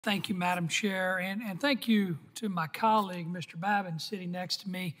Thank you, Madam Chair, and thank you to my colleague, Mr. Babin, sitting next to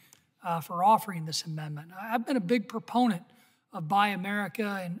me for offering this amendment. I've been a big proponent of Buy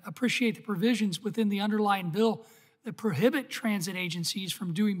America and appreciate the provisions within the underlying bill that prohibit transit agencies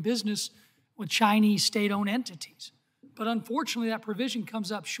from doing business with Chinese state-owned entities. But unfortunately, that provision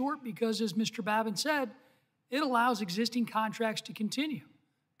comes up short because, as Mr. Babin said, it allows existing contracts to continue.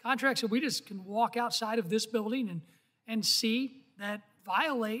 Contracts that we just can walk outside of this building and see that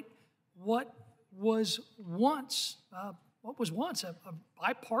violate what was once a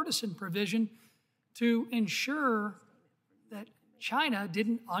bipartisan provision to ensure that China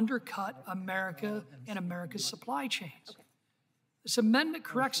didn't undercut America and America's supply chains. This amendment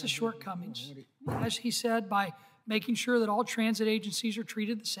corrects the shortcomings, as he said, by making sure that all transit agencies are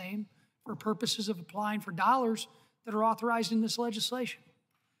treated the same for purposes of applying for dollars that are authorized in this legislation.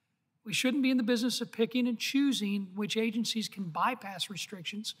 We shouldn't be in the business of picking and choosing which agencies can bypass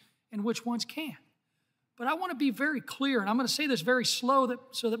restrictions and which ones can't. But I want to be very clear, and I'm going to say this very slow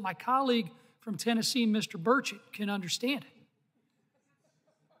so that my colleague from Tennessee, Mr. Burchett, can understand it.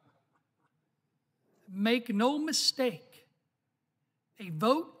 Make no mistake, a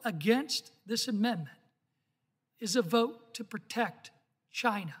vote against this amendment is a vote to protect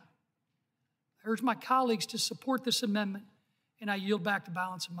China. I urge my colleagues to support this amendment, and I yield back the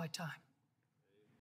balance of my time.